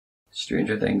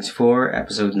Stranger Things 4,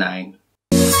 Episode 9.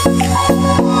 Kiss,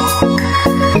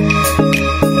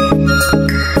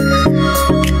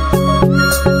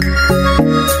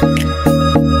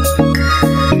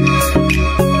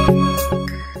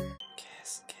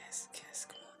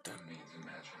 come on.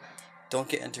 Don't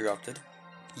get interrupted.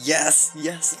 Yes!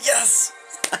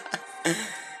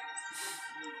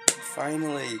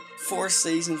 Finally! 4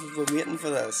 seasons we've been waiting for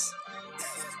this.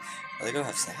 Are they gonna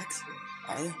have sex?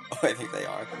 Are they? Oh, I think they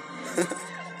are.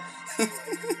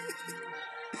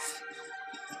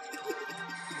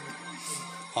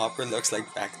 Hopper looks like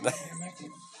Vecna.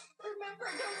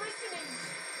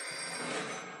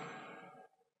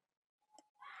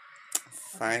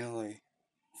 Finally.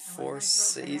 4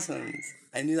 seasons.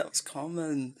 I knew that was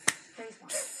coming.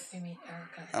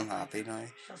 I'm happy now.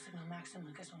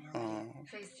 Oh.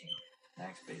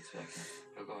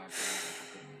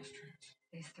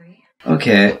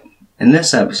 Okay, in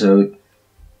this episode,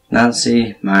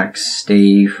 Nancy, Max,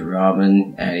 Steve,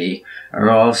 Robin, Eddie are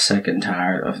all sick and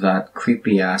tired of that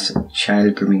creepy ass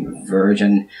child grooming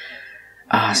virgin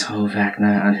asshole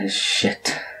Vecna and his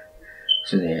shit.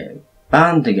 So they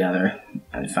band together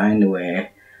and find a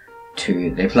way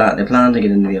to they plan to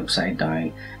get into the Upside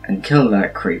Down and kill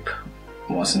that creep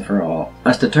once and for all.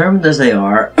 As determined as they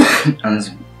are, and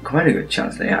there's quite a good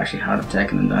chance they actually had of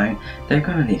taking them down, they're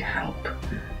gonna need help.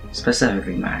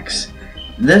 Specifically Max.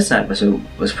 This episode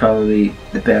was probably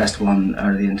the best one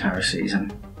out of the entire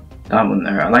season. That one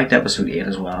there. I liked episode 8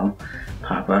 as well,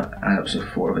 Papa, and episode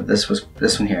 4, but this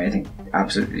one here I think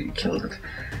absolutely killed it.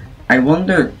 I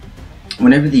wonder,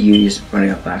 whenever they use Running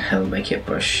Up That Hill by Kate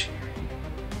Bush,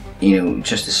 you know,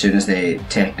 just as soon as they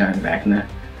take down Vecna,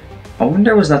 I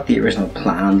wonder, was that the original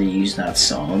plan to use that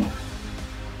song?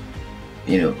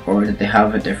 You know, or did they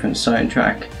have a different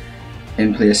soundtrack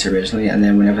in place originally, and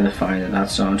then whenever they found that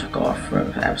song took off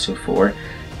from episode 4,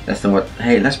 they thought,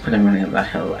 hey, let's put in Running Up That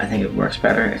Hill. I think it works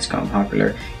better, it's gone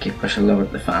popular, Kate Bush will love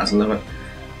it, the fans will love it.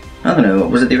 I don't know,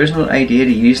 was it the original idea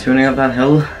to use Running Up That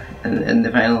Hill in the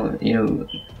final, you know,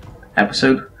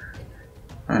 episode?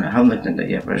 I don't know, I haven't looked into it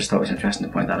yet, but I just thought it was interesting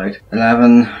to point that out.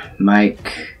 11,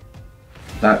 Mike,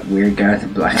 that weird guy with the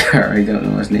black hair, I don't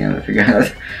know his name, I forget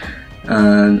it,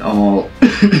 and all.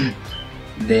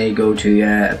 They go to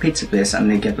a pizza place and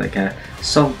they get like a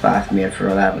salt bath made for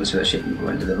 11 so that she can go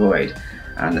into the void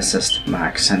and assist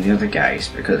Max and the other guys,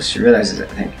 because she realises that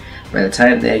I think by the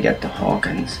time they get to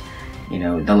Hawkins, you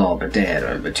know, they'll all be dead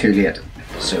or it'll be too late.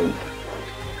 So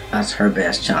that's her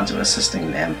best chance of assisting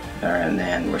them there and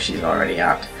then, where she's already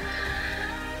at.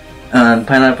 And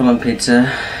pineapple on pizza.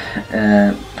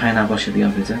 Pineapple should be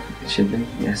on pizza. It should be.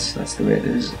 Yes, that's the way it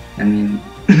is. I mean,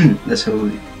 this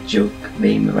whole joke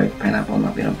meme about pineapple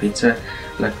not being on pizza.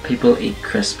 Look, people eat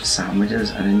crisp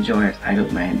sandwiches and enjoy it. I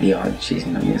don't mind the odd cheese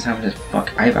and onion sandwiches.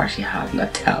 Fuck, I've actually had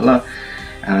Nutella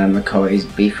and McCoy's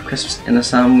beef crisps in a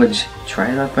sandwich.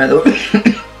 Try that, by the way.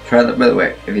 Try that, by the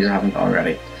way, if you haven't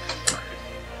already.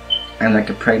 I'm like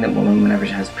a pregnant woman whenever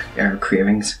she has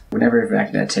cravings. Whenever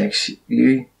Vecna takes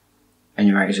you and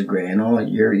your eyes are grey and all,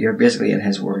 you're basically in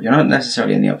his world. You're not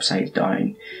necessarily in the Upside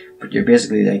Down, but you're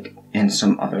basically like in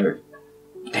some other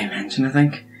dimension, I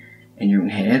think, in your own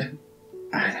head.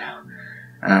 I don't know.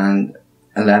 And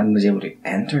 11 was able to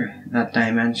enter that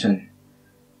dimension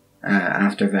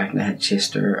after Vecna had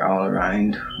chased her all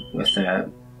around with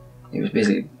he was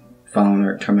basically following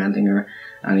her, tormenting her,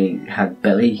 and he had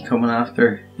Billy coming after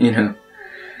her, you know,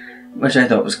 which I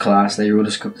thought was class. They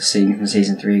rotoscoped the scene from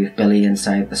season 3 with Billy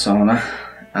inside the sauna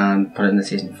and put it into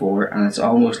season 4, and it's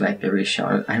almost like they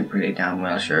reshot it. I'm pretty damn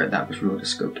well sure that was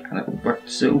rotoscoped, and it worked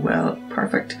so well.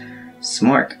 Perfect.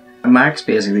 Smart. Max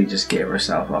basically just gave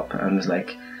herself up and was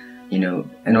like, you know,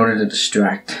 in order to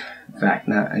distract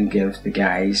Vecna and give the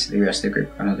guys, the rest of the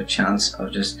group, another chance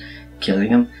of just killing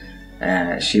him,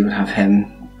 she would have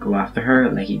him go after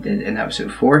her like he did in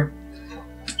episode 4,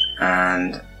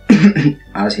 and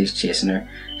as he's chasing her,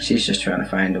 she's just trying to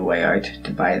find a way out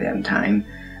to buy them time.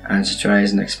 And she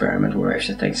tries an experiment where if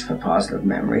she thinks of a positive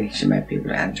memory, she might be able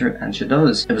to enter it, and she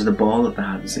does. It was the ball that they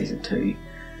had in season 2.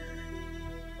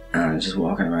 And she's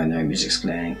walking around there, music's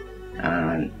playing,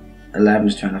 and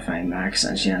 11's trying to find Max,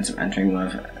 and she ends up entering one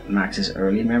of Max's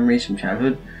early memories from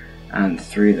childhood, and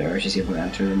through there she's able to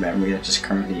enter the memory that she's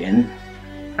currently in.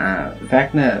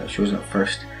 Vecna shows up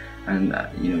first, and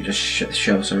you know, just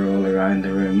shoves her all around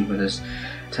the room with his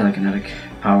telekinetic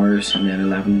powers, and then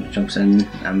 11 jumps in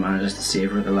and manages to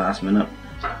save her at the last minute.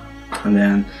 And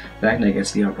then Vecna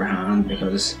gets the upper hand,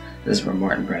 because this is where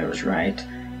Martin Brett was right.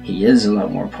 He is a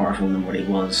lot more powerful than what he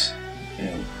was, you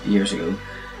know, years ago,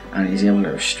 and he's able to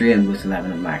restrain both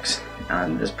 11 and Max.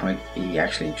 And at this point, he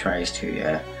actually tries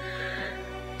to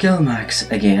kill Max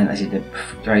again as he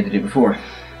tried to do before.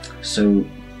 So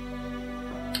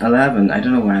 11, I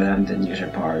don't know why 11 didn't use her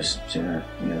powers sooner.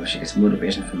 You know, she gets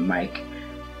motivation from Mike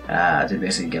to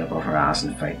basically get up off her ass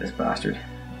and fight this bastard.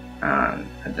 And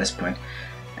at this point,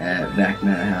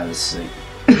 Vecna has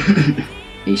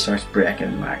he starts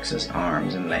breaking Max's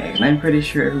arms and legs, and I'm pretty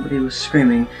sure everybody was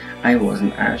screaming. I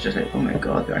wasn't. I was just like, oh my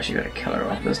god, they're actually gonna kill her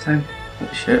off this time.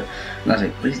 Holy shit. And I was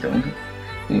like, please don't.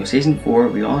 You know, season 4,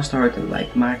 we all started to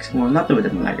like Max more. Not that we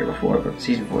didn't like her before, but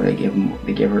season 4 they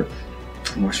gave her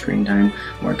more screen time,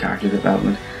 more character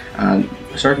development, and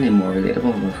certainly more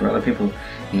relatable. But for other people,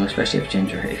 you know, especially if you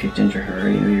have ginger hair,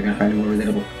 you know, you're gonna find it more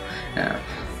relatable.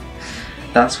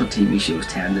 That's what TV shows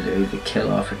tend to do. They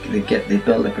kill off, they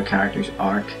build up a character's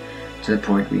arc to the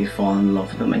point where you fall in love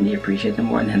with them and you appreciate them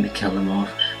more, and then they kill them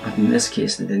off. But in this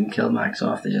case, they didn't kill Max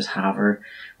off. They just have her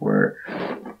where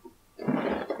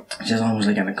she's almost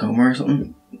like in a coma or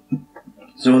something.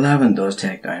 So 11 does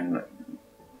take down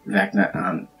Vecna,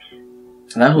 and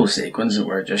that whole sequence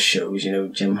where it just shows, you know,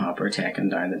 Jim Hopper taking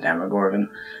down the Demogorgon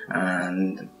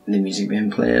and the music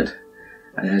being played.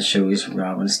 And then it shows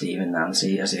Robin, Steve and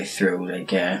Nancy as they throw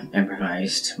like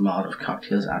improvised Molotov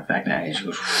cocktails at Vecna, and he just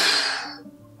goes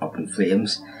up in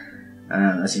flames.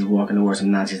 And as he's walking towards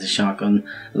him, Nancy's the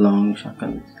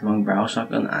long barrel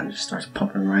shotgun, and just starts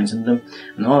pumping rounds into them.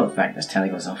 And all of Vecna's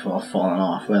tentacles are falling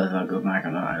off. Whether they'll go back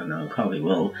or not, I don't know, probably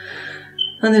will.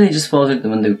 And then he just falls out the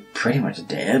window pretty much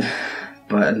dead.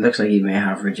 But it looks like he may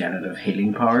have regenerative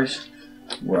healing powers,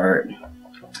 where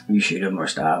you shoot him or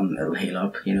stab him, it'll heal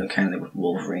up, you know, kind of like what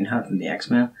Wolverine had in the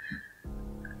X-Men.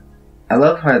 I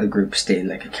love how the group stayed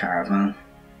like a caravan,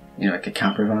 you know, like a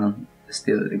camper van.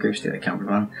 The group stayed like a camper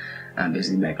van and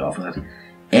basically make off with it.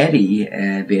 Eddie,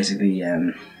 basically,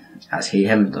 as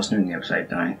him and Dustin are in the Upside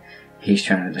Down, he's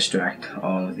trying to distract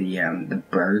all of the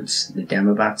birds, the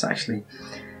Demobats actually,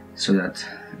 so that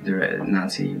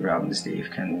Nancy, Robin and Steve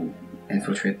can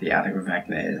infiltrate the attic where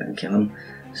Vecna is and kill him.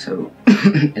 So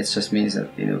it just means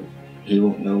that, you know, he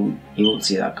won't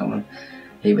see that coming.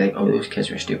 He'll be like, oh, those kids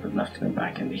were stupid enough to come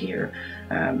back into here.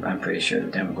 I'm pretty sure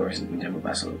the Demogorgons and the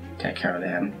Demobats will take care of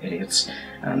them idiots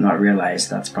and not realise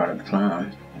that's part of the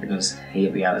plan, because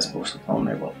he'll be at his most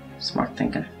vulnerable. Smart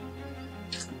thinking.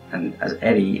 And as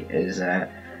Eddie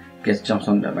jumps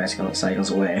on the bicycle and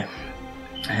cycles away,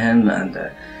 him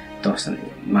and Dustin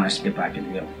manage to get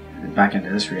back into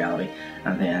this reality,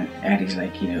 and then Eddie's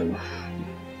like, you know,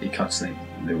 he cuts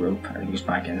the rope and goes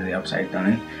back into the Upside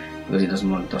Down because he doesn't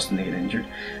want Dustin to get injured,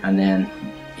 and then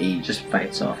he just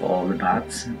fights off all the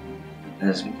bats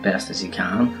as best as he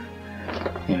can,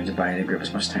 you know, to buy the group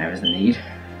as much time as they need.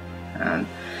 And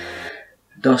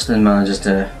Dustin manages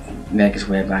to make his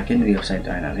way back into the Upside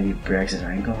Down. I think he breaks his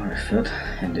ankle or his foot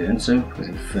in doing so because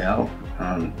he fell,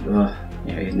 and you know,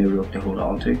 he has no rope to hold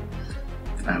on to.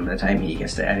 And by the time he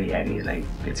gets to Eddie like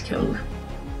gets killed.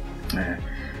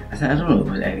 I don't know if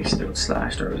it was Eddie's throat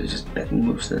slashed or was it just bitten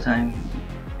most of the time.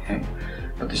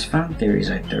 But there's fan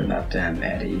theories out there that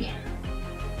Eddie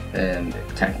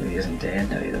technically isn't dead,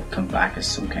 that he'll come back as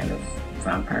some kind of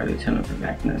vampire lieutenant for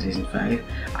Vecna in season 5.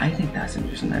 I think that's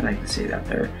interesting. I'd like to see that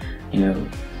there. You know,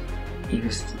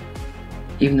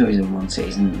 even though he's in one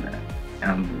season,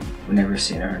 we've never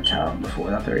seen or heard tell him before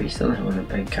that, he still was a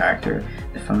big character.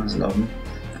 The fans love him,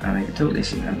 and I could totally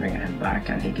see them bringing him back,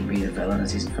 and he could be the villain in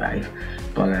season 5.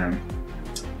 But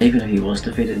even if he was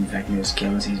defeated and Vecna was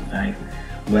killed in season 5,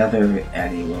 whether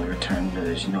Eddie will return to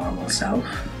his normal self,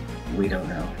 we don't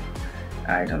know.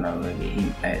 I don't know.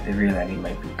 Like the real Eddie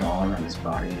might be gone, and his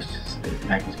body is just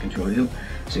Vecna's controlling him.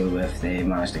 So if they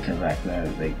manage to kill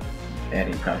Vecna, like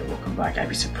Eddie probably will come back. I'd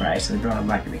be surprised if they brought him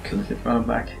back. It'd be cool if they brought him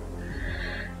back.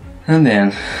 And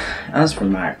then, as for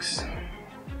Max,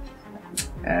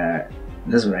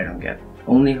 this is what I don't get.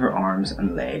 Only her arms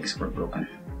and legs were broken.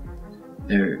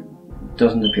 There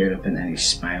doesn't appear to have been any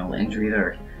spinal injury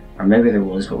there, or maybe there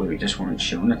was, but we just weren't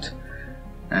shown it.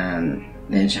 And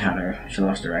then she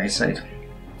lost her eyesight.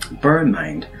 Bear in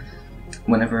mind,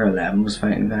 whenever 11 was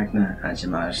fighting Vecna and she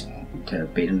managed to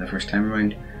beat him the first time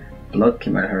around, blood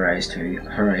came out of her eyes too.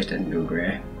 Her eyes didn't go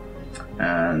grey,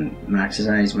 and Max's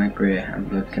eyes went grey and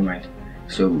blood came out.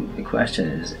 So the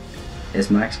question is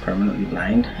Max permanently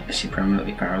blind? Is she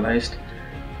permanently paralysed?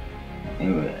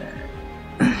 Anyway,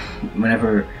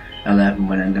 whenever 11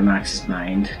 went into Max's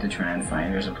mind to try and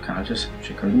find her subconscious,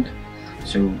 she couldn't.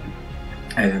 So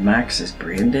either Max is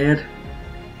brain dead,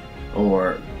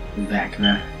 or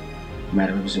Vecna might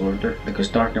have absorbed her, because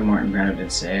Dr. Martin Brenner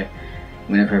did say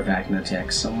whenever Vecna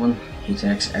takes someone, he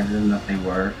takes everything that they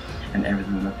were and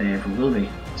everything that they ever will be.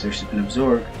 So she's been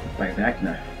absorbed by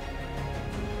Vecna,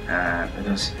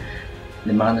 because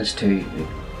they managed to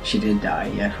She did die,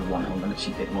 yeah, for 1 whole minute.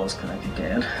 She was clinically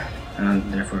dead,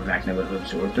 and therefore Vecna would have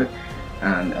absorbed her.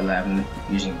 And 11,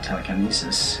 using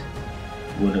telekinesis,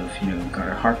 would have, got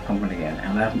her heart pumping again.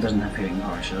 11 doesn't have healing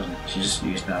power, she doesn't. She just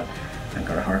used that and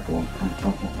got her heart going pump,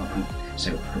 pump, pump, pump, pump.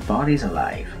 So her body's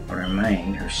alive, but her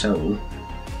mind, her soul,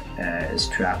 is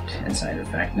trapped inside of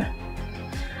Vecna.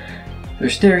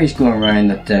 There's theories going around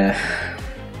that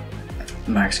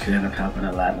Max could end up helping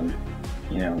 11.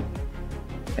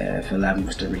 If 11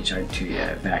 was to reach out to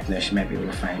Vecna, she might be able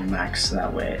to find Max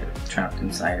that way, trapped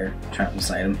inside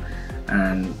him,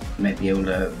 and might be able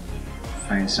to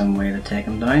find some way to take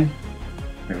him down.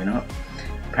 Maybe not.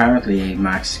 Apparently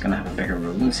Max is going to have a bigger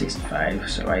role in season 5,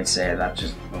 so I'd say that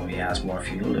just only has more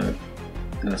fuel to it.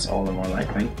 That's all the more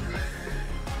likely.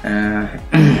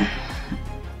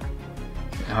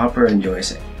 Hopper and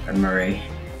Joyce and Murray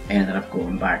ended up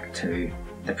going back to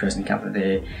the prison camp that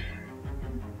they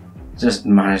just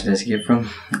managed to escape from,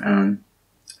 and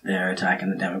they're attacking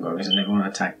the Demogorgons, and they want to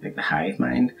attack like the hive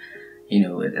mind.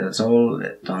 It's all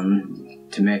done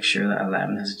to make sure that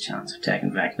 11 has a chance of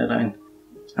taking Vecna down.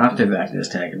 After Vecna is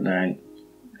taken down,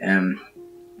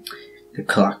 the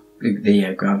clock,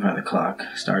 the grandfather clock,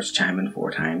 starts chiming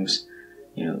 4 times.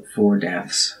 4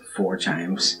 deaths, 4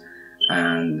 chimes,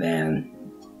 and then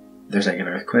there's like an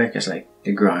earthquake. It's like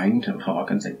the ground of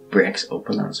Hawkins breaks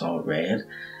open and it's all red,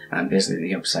 and basically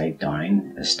the Upside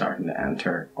Down is starting to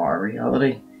enter our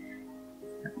reality,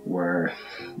 where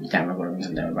Demogorgons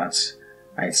and Demobats,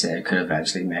 I'd say, could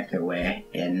eventually make their way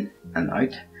in and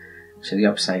out. So the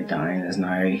Upside Down is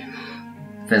now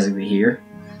physically here.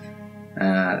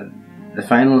 The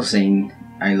final scene,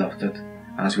 I loved it.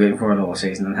 I was waiting for it all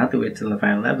season and had to wait till the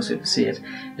final episode to see it.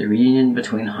 The reunion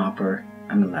between Hopper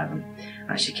and 11.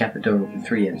 And she kept the door open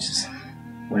 3 inches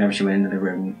whenever she went into the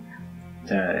room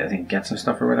to, I think, get some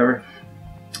stuff or whatever.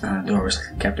 And the door was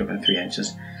kept open 3 inches.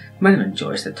 It might have been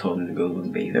Joyce that told him to go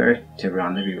and be there to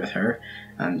rendezvous with her,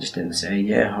 and just didn't say,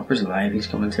 yeah, Hopper's alive, he's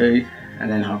coming too. And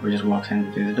then Hopper just walks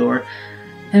in through the door.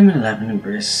 Him and 11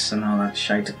 embrace and all that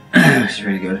shite. It's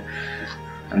really good.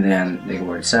 And then they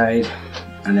go outside,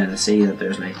 and then they see that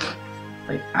there's like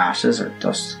ashes or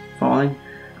dust falling.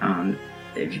 And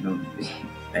if you've been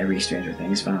every Stranger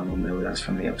Things fan will know that's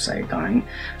from the Upside Down.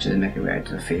 So they make their way out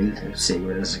to the field to see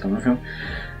where this is coming from.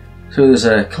 So there's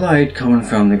a cloud coming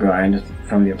from the ground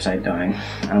from the Upside Down,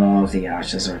 and all of the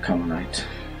ashes are coming out,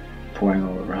 pouring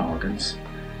all over Hawkins.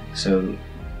 So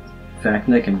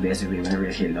Vecna can basically, whenever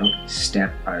he's healed up,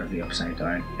 step out of the Upside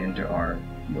Down into our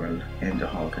world, into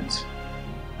Hawkins,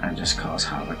 and just cause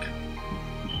havoc.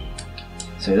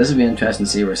 So this will be interesting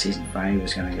to see where season 5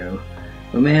 is going to go.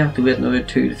 We may have to wait another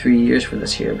 2 to 3 years for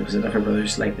this here, because the Duffer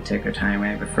Brothers like to take their time.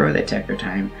 I prefer they take their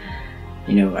time.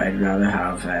 I'd rather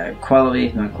have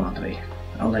quality, not quantity.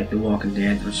 Unlike The Walking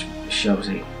Dead, which shows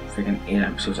a freaking 8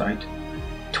 episodes out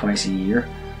twice a year.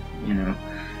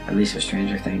 At least for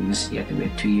Stranger Things, you have to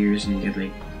wait 2 years and you get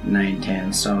like 9,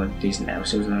 10 solid, decent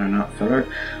episodes that are not filler.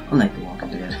 Unlike The Walking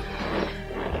Dead.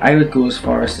 I would go as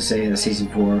far as to say that season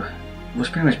 4 was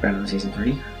pretty much better than season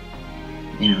 3.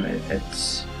 It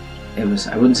was.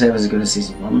 I wouldn't say it was as good as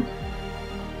season 1.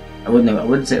 I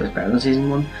wouldn't say it was better than season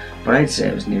 1, but I'd say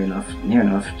it was near enough,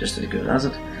 just as good as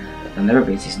it. It'll never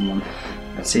beat season 1.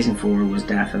 But season 4 was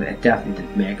definitely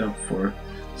did make up for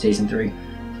season 3.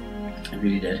 It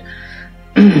really did.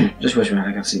 Just wish we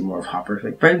had got to see more of Hopper.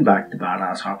 Like, bring back the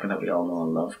badass Hopper that we all know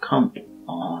and love. Come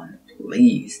on,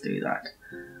 please do that.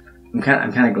 I'm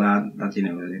kind of glad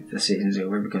that the season's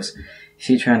over, because if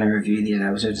you're trying to review these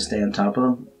episodes and stay on top of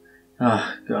them,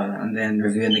 oh god, and then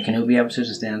reviewing the Kenobi episodes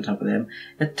and staying on top of them,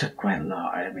 it took quite a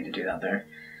lot out of me to do that there.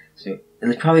 So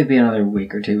it'll probably be another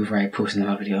week or 2 before I post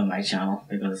another video on my channel,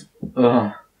 because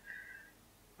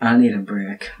I need a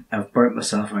break. I've burnt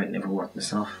myself out and overworked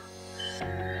myself.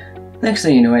 Next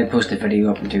thing you know, I'd post a video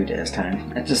up in 2 days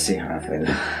time. I'd just see how I feel.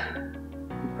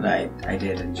 But I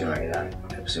did enjoy that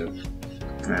episode.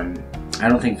 I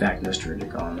don't think Vecna's truly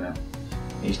gone though.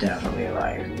 He's definitely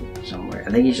alive somewhere.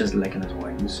 I think he's just licking his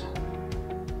wounds.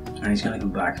 And he's gonna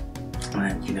come back.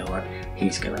 And you know what?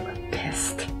 He's gonna be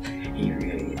pissed. He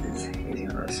really is. He's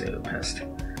gonna be so pissed.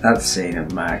 That scene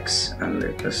of Max and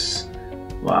Lucas,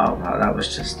 wow, that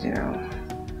was just,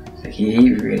 like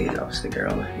he really loves the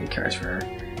girl. He cares for her.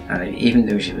 And even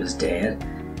though she was dead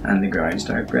and the ground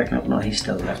started breaking up and all, he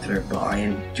still lifted her body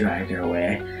and dragged her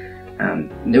away.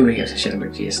 And nobody gives a shit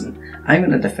about Jason. I'm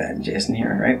going to defend Jason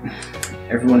here, right?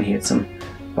 Everyone hates him,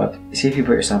 but see, if you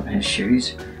put yourself in his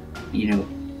shoes,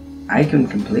 I can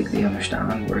completely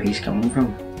understand where he's coming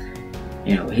from.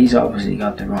 He's obviously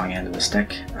got the wrong end of the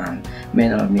stick and may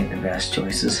not have made the best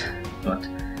choices, but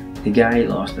the guy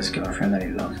lost his girlfriend that he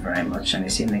loved very much, and he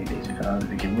seemed like a decent fella to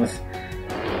begin with.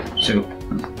 So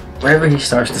whenever he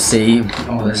starts to see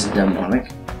all this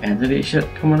demonic entity shit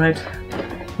coming out,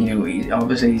 you know,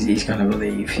 he's gonna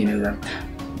believe, you know, that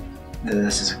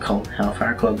this is a cult,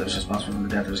 Hellfire Club, that's responsible for the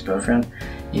death of his girlfriend.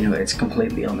 You know, it's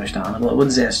completely understandable. I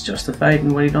wouldn't say it's justified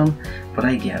in what he done, but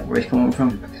I get where he's coming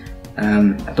from.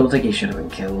 I don't think he should have been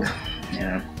killed, you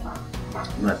know.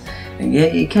 But yeah,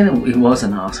 he was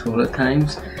an asshole at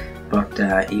times. But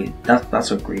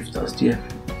that's what grief does to you.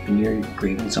 When you're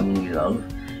grieving someone you love,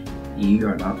 you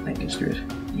are not thinking straight.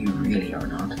 You really are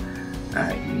not.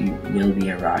 You will be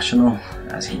irrational,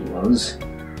 as he was.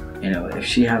 You know, if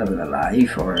she had been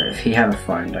alive, or if he had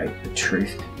found out the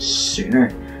truth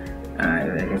sooner,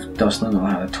 if Dustin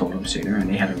had told him sooner, and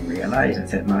he had realised, if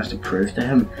they managed to prove to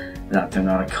him that they're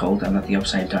not a cult and that the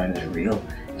Upside Down is real,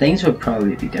 things would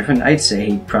probably be different. I'd say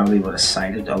he probably would have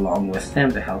sided along with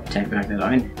them to help take Vecna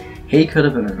down. He could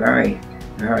have been a very,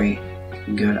 very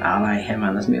good ally, him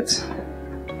and his mates.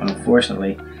 But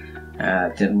unfortunately,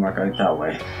 it didn't work out that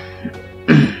way.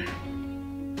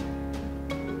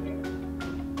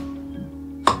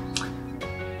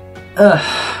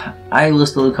 I will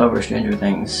still cover Stranger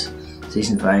Things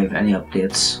Season 5, any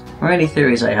updates or any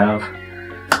theories I have.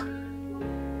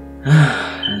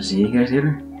 I'll see you guys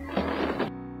later.